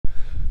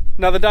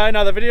Another day,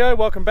 another video.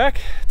 Welcome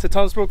back to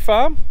Brook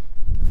farm.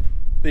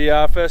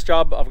 The first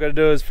job I've got to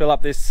do is fill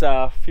up this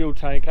fuel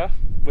tanker.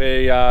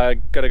 We got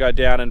to go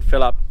down and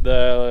fill up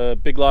the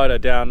big loader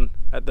down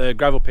at the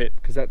gravel pit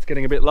because that's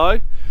getting a bit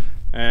low.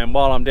 And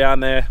while I'm down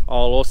there,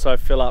 I'll also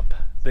fill up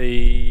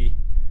the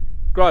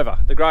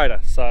grader.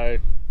 So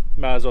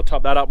may as well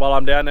top that up while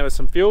I'm down there with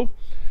some fuel.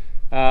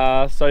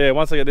 So yeah,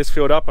 once I get this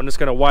filled up, I'm just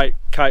going to wait.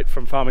 Kate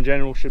from Farmer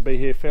General should be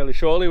here fairly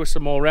shortly with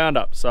some more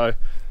Roundup. So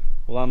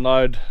we'll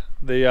unload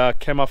the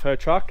chem off her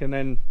truck and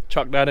then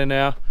chuck that in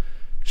our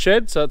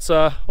shed so it's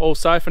all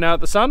safe and out of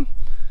the sun,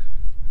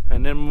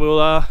 and then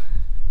we'll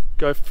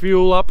go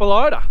fuel up a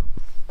loader.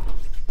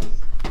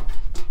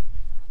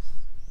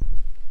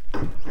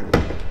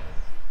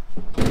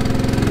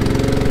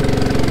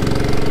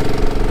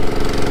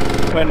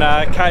 When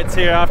Kate's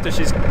here after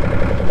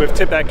we've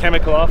tipped that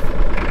chemical off,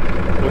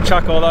 we'll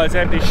chuck all those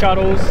empty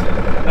shuttles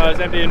and those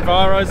empty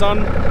enviros on,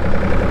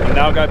 and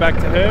I'll go back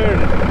to her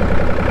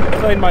and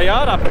clean my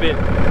yard up a bit.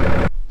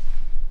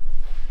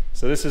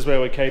 So this is where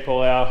we keep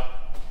all our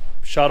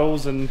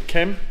shuttles and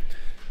chem.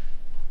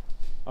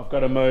 I've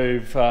got to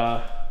move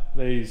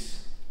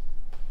these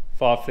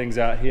 5 things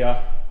out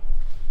here.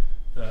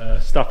 The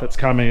stuff that's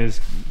coming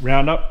is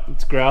Roundup,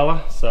 it's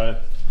growler, so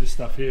this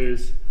stuff here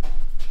is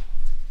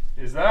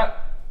that.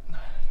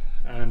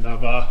 And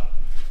I've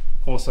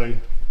also,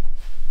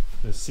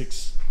 there's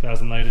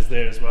 6,000 litres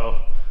there as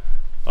well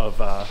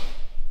of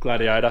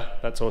Gladiator,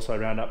 that's also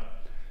Roundup.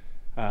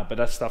 But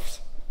that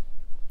stuff's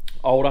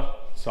older,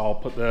 so I'll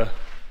put the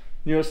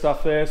newer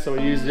stuff there, so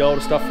we use the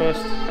older stuff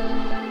first.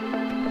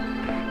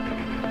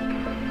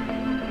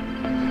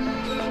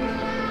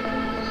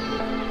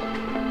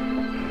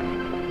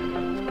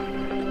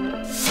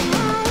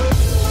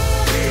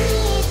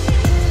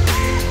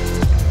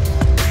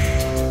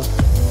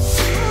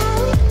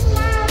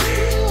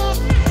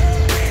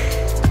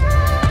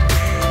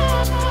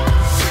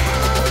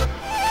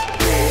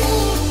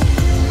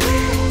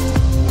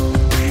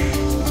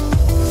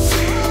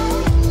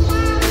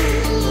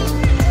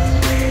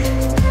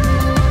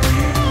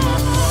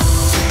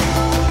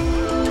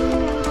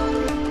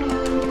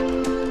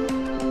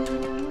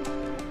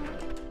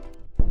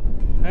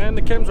 And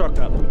the chem's rocked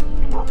up.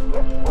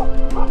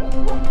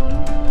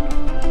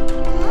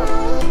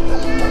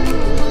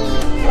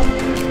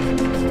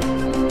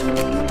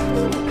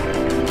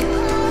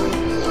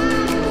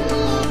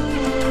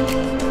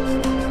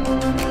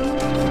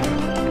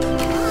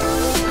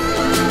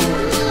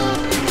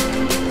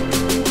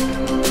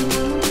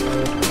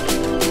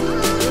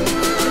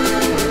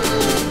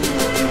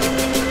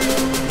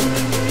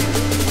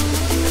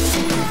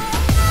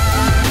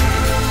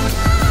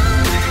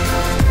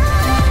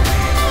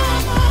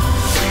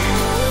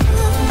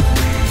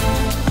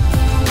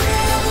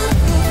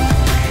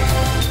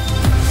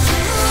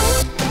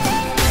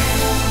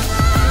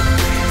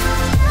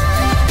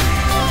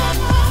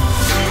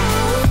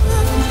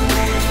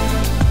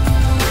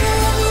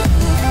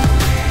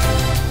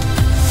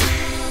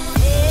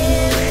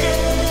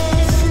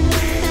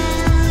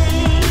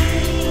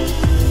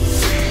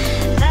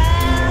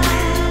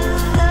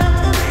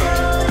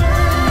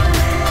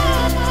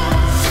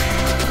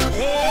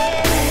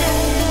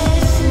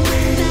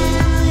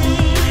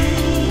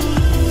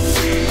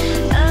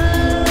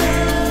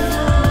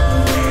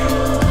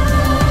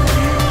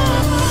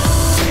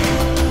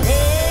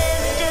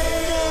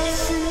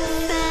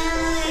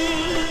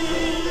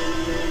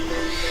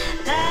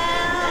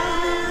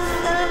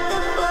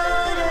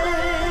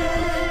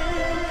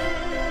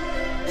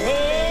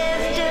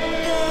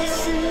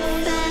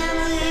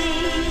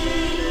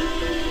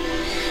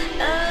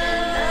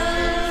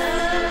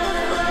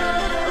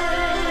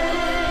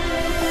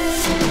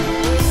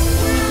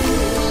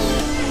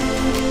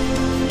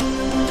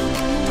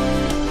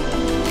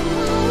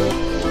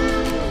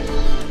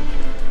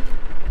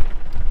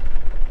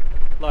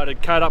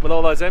 Loaded Kate up with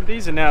all those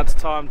empties, and now it's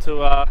time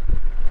to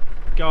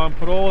go and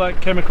put all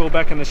that chemical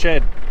back in the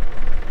shed.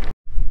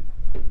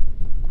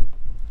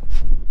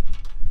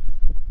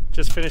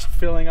 Just finished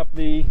filling up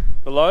the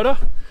loader.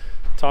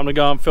 Time to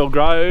go and fill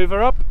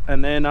Grover up,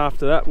 and then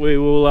after that we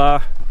will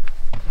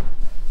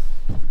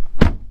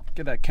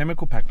get that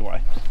chemical packed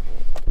away.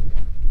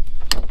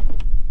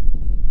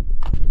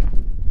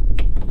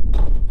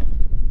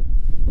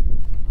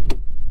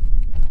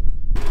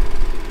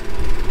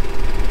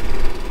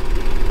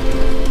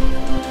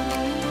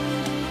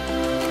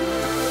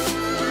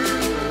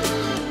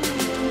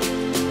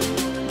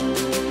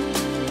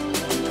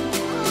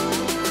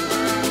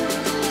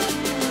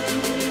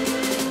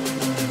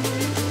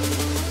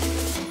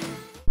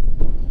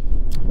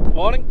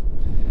 Morning.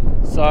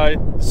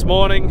 So this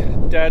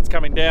morning Dad's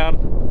coming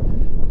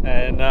down,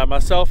 and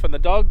myself and the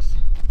dogs,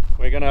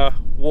 we're gonna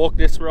walk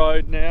this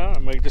road now,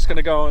 and we're just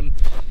gonna go and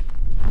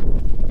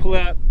pull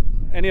out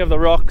any of the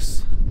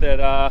rocks that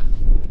are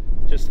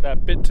just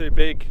that bit too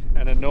big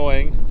and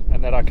annoying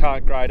and that I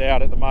can't grade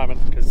out at the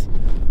moment because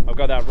I've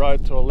got that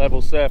road to a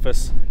level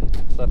surface.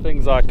 So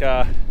things like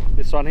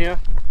this one here,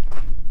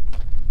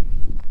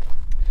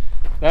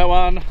 that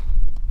one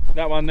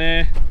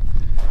there,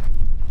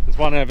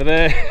 one over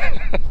there.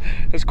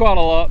 There's quite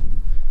a lot.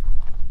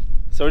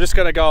 So we're just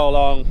going to go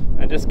along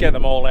and just get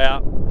them all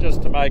out,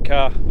 just to make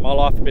my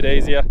life a bit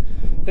easier.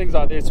 Things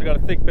like this, we've got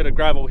a thick bit of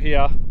gravel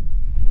here,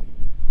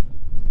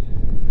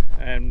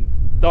 and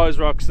those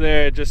rocks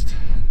there just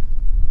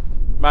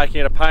making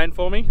it a pain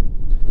for me.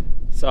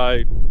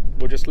 So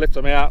we'll just lift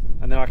them out,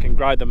 and then I can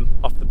grade them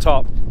off the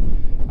top,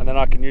 and then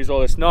I can use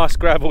all this nice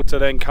gravel to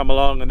then come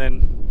along and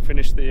then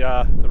finish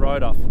the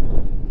road off.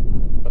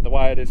 But the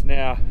way it is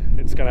now,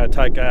 it's going to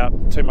take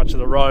out too much of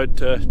the road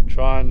to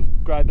try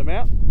and grade them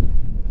out.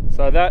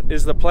 So that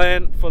is the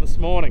plan for this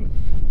morning,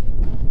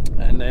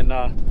 and then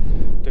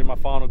do my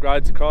final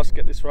grades across,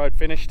 get this road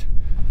finished,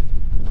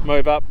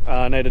 move up.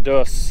 I need to do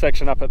a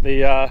section up at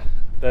the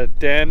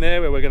dam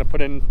there where we're going to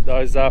put in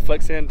those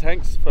flex sand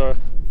tanks for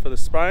the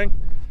spraying.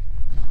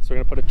 So we're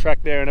going to put a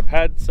track there and a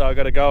pad, so I've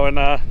got to go and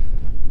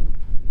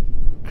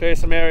clear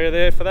some area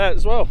there for that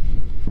as well.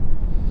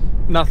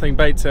 Nothing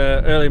beats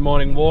an early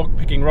morning walk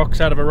picking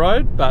rocks out of a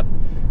road, but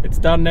it's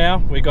done now.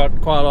 We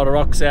got quite a lot of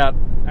rocks out,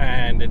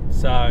 and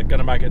it's going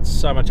to make it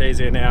so much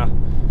easier now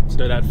to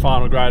do that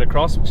final grade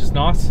across, which is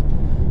nice.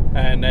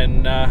 And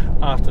then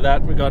after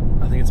that, we got,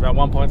 I think it's about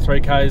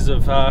 1.3 k's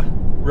of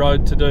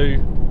road to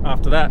do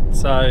after that.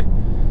 So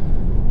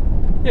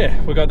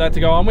yeah, we got that to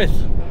go on with.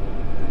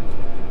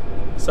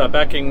 So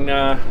back in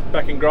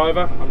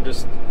Grover, I'm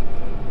just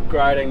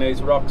grading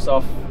these rocks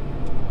off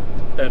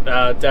that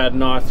Dad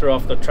and I threw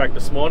off the track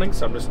this morning.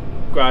 So I'm just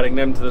grading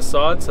them to the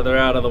side so they're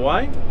out of the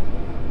way,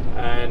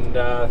 and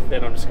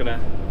then I'm just going to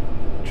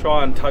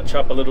try and touch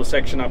up a little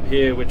section up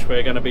here, which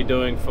we're going to be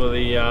doing for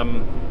the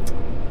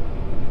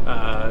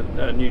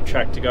a new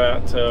track to go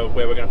out to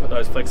where we're going to put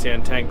those flex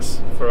sand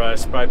tanks for a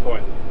spray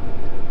point.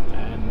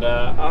 And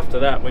after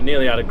that, we're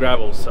nearly out of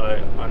gravel, so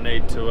I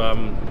need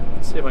to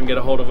see if I can get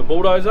a hold of a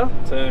bulldozer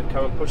to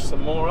come and push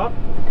some more up,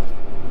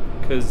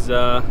 because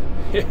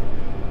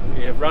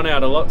we have run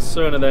out a lot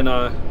sooner than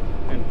I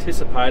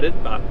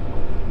anticipated, but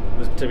it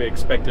was to be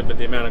expected with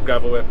the amount of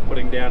gravel we're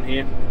putting down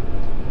here.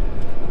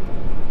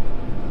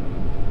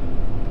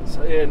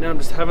 So yeah, now I'm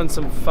just having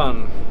some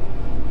fun.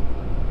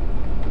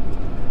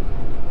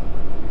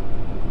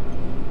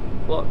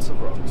 Lots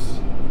of rocks.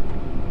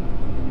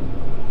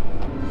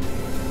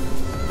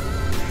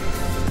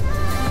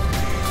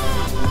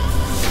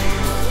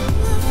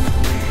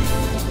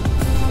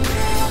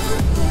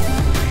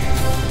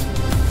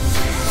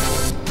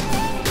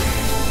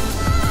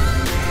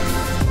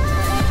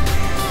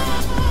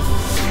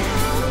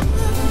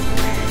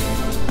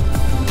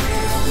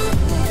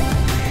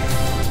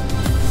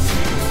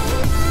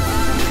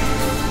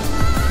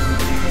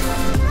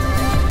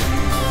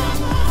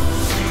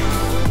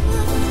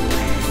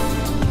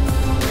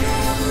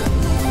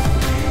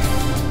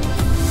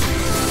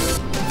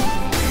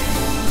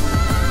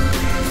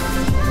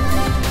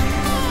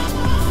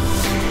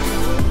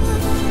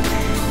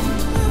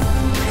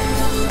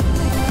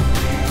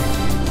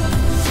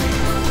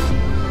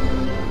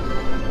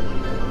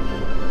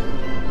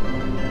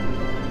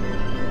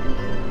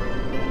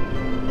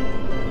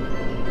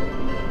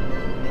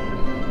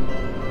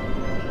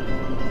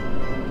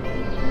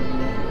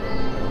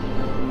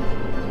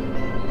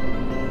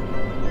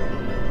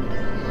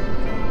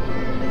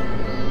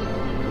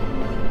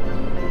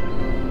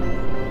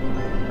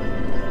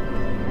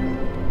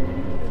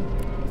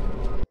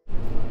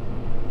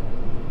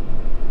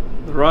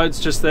 The road's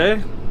just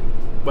there,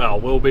 well,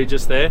 will be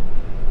just there,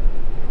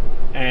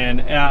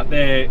 and out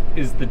there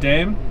is the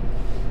dam.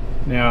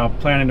 Now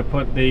planning to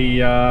put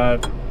the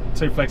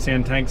 2 flex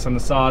sand tanks on the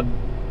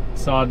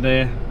side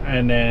there,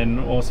 and then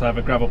also have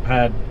a gravel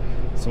pad.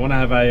 So I want to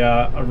have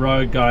a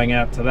road going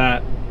out to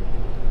that.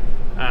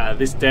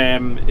 This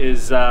dam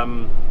is,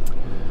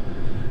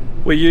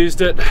 we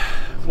used it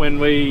when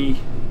we,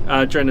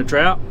 during the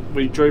drought,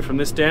 we drew from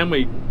this dam.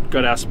 We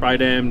got our spray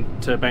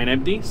dam to being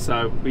empty,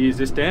 so we use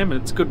this dam,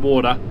 and it's good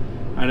water,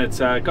 and it's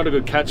got a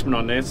good catchment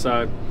on there.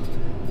 So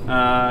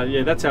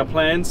yeah, that's our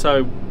plan.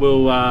 So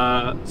we'll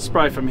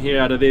spray from here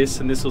out of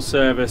this, and this will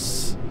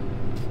service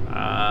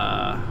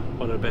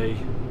what'll it be,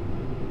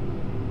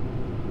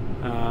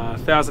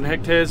 1,000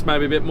 hectares,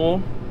 maybe a bit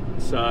more.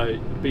 So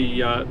it'd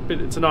be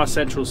it's a nice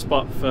central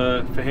spot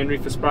for Henry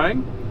for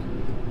spraying,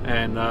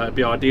 and it'd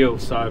be ideal.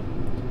 So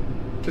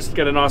just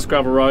get a nice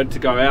gravel road to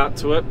go out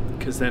to it,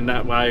 because then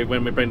that way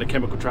when we bring the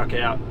chemical truck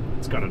out,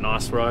 it's got a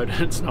nice road.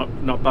 It's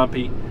not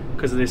bumpy.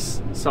 Because of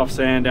this soft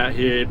sand out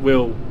here, it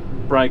will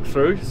break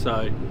through,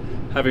 so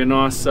having a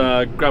nice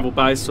gravel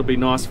base will be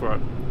nice for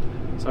it.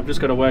 So I've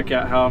just got to work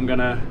out how I'm going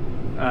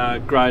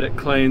to grade it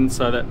clean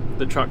so that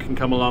the truck can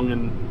come along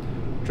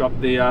and drop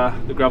the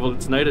gravel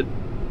that's needed.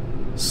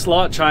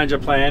 Slight change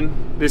of plan.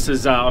 This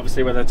is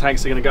obviously where the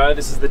tanks are going to go.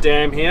 This is the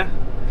dam here,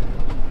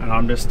 and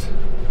I'm just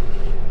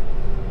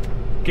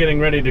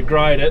getting ready to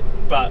grade it,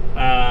 but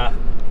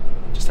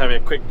just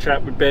having a quick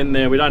chat with Ben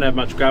there. We don't have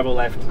much gravel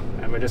left,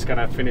 and we're just going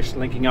to finish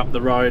linking up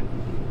the road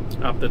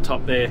up the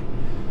top there.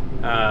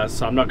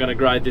 So I'm not going to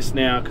grade this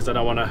now, because I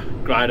don't want to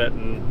grade it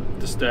and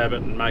disturb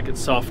it and make it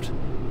soft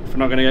if we're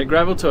not going to get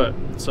gravel to it.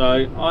 So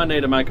I need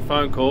to make a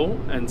phone call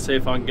and see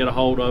if I can get a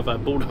hold of a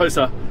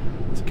bulldozer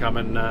to come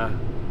and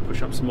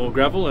push up some more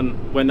gravel,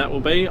 and when that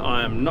will be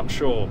I am not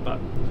sure, but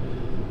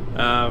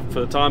for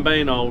the time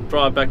being I'll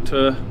drive back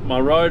to my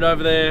road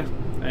over there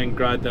and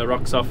grade the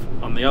rocks off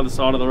on the other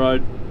side of the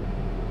road.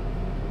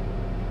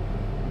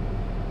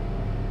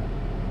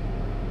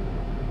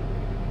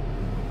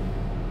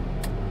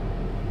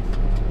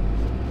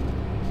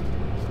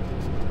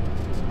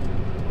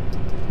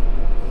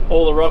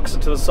 All the rocks are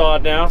to the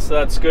side now, so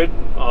that's good.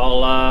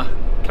 I'll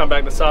come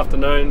back this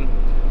afternoon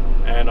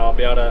and I'll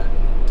be able to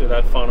do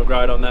that final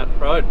grade on that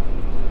road.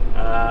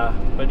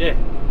 But yeah,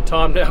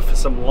 time now for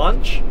some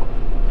lunch,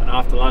 and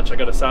after lunch I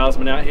got a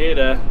salesman out here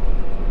to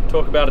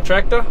talk about a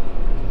tractor.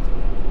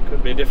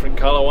 Could be a different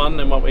colour one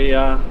than what we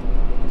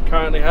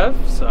currently have,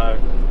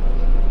 so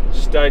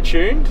stay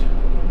tuned.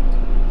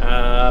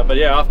 But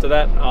yeah, after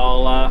that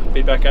I'll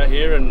be back out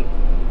here and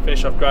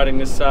finish off grading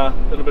this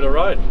little bit of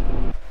road.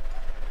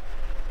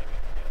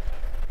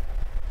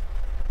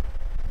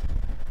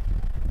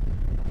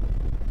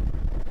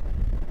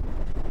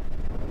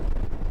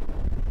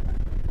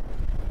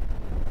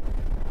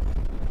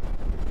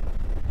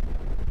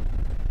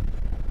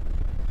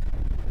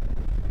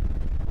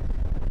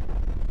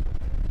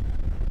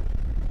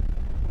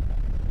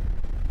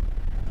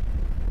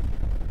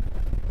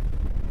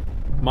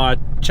 My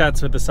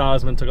chats with the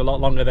salesman took a lot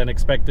longer than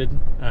expected,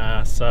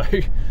 so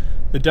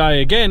the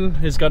day again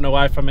has gotten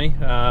away from me.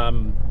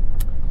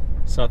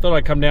 So I thought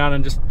I'd come down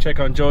and just check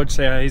on George,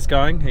 see how he's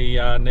going. He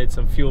needs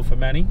some fuel for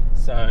Manny,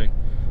 so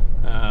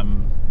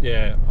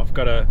yeah, I've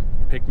got to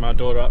pick my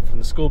daughter up from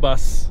the school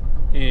bus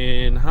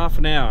in half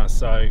an hour,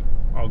 so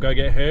I'll go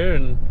get her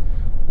and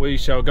we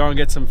shall go and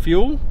get some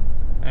fuel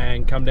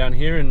and come down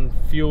here and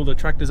fuel the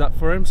tractors up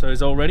for him so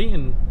he's all ready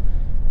and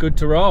good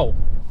to roll.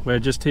 We're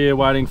just here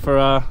waiting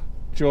for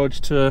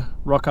George to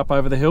rock up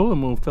over the hill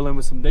and we'll fill in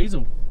with some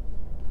diesel.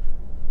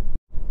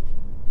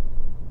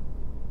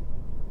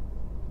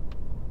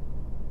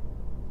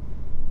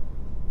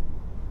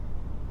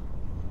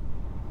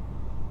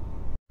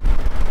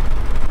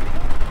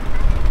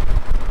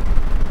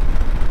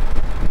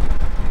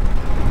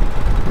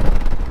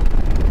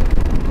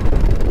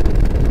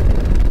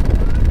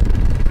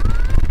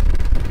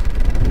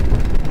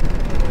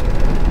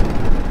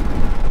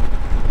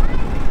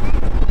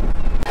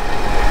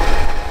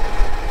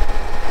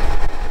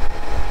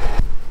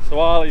 So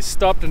while he's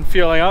stopped and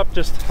fueling up,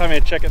 just having a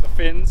check at the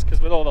fins,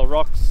 because with all the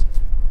rocks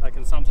they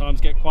can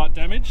sometimes get quite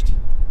damaged,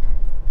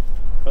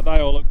 but they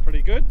all look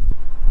pretty good.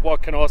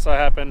 What can also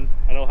happen,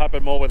 and it'll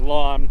happen more with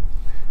lime,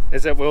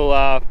 is it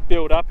will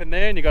build up in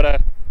there and you've got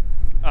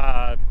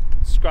to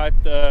scrape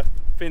the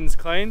fins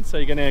clean so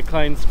you're getting a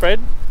clean spread.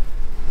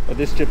 But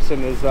this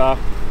gypsum is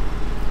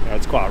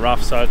it's quite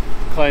rough, so it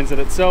cleans it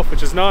itself,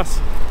 which is nice.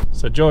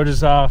 So George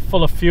is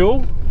full of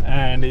fuel,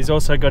 and he's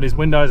also got his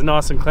windows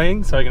nice and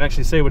clean so you can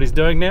actually see what he's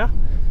doing now.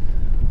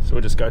 So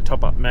we'll just go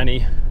top up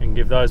Manny and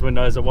give those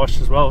windows a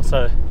wash as well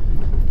so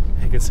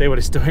he can see what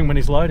he's doing when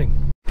he's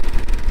loading.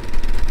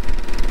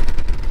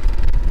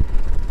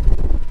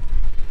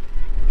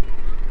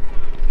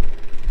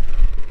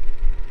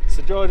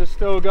 So George has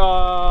still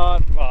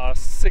got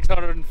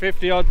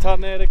 650 odd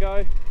tonne there to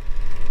go.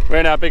 We're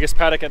in our biggest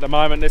paddock at the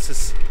moment. This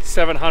is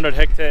 700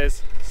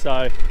 hectares,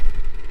 so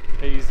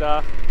he's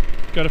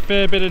got a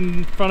fair bit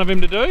in front of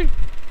him to do,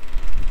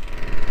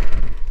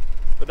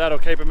 but that'll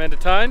keep him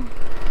entertained.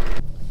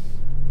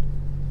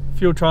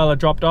 Fuel trailer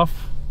dropped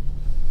off.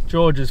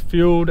 George is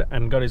fueled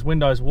and got his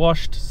windows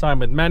washed, same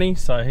with Manny,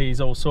 so he's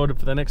all sorted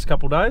for the next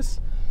couple of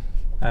days.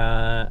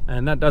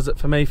 And that does it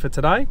for me for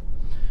today.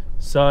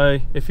 So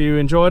if you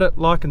enjoyed it,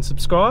 like and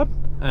subscribe,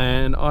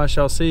 and I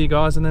shall see you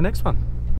guys in the next one.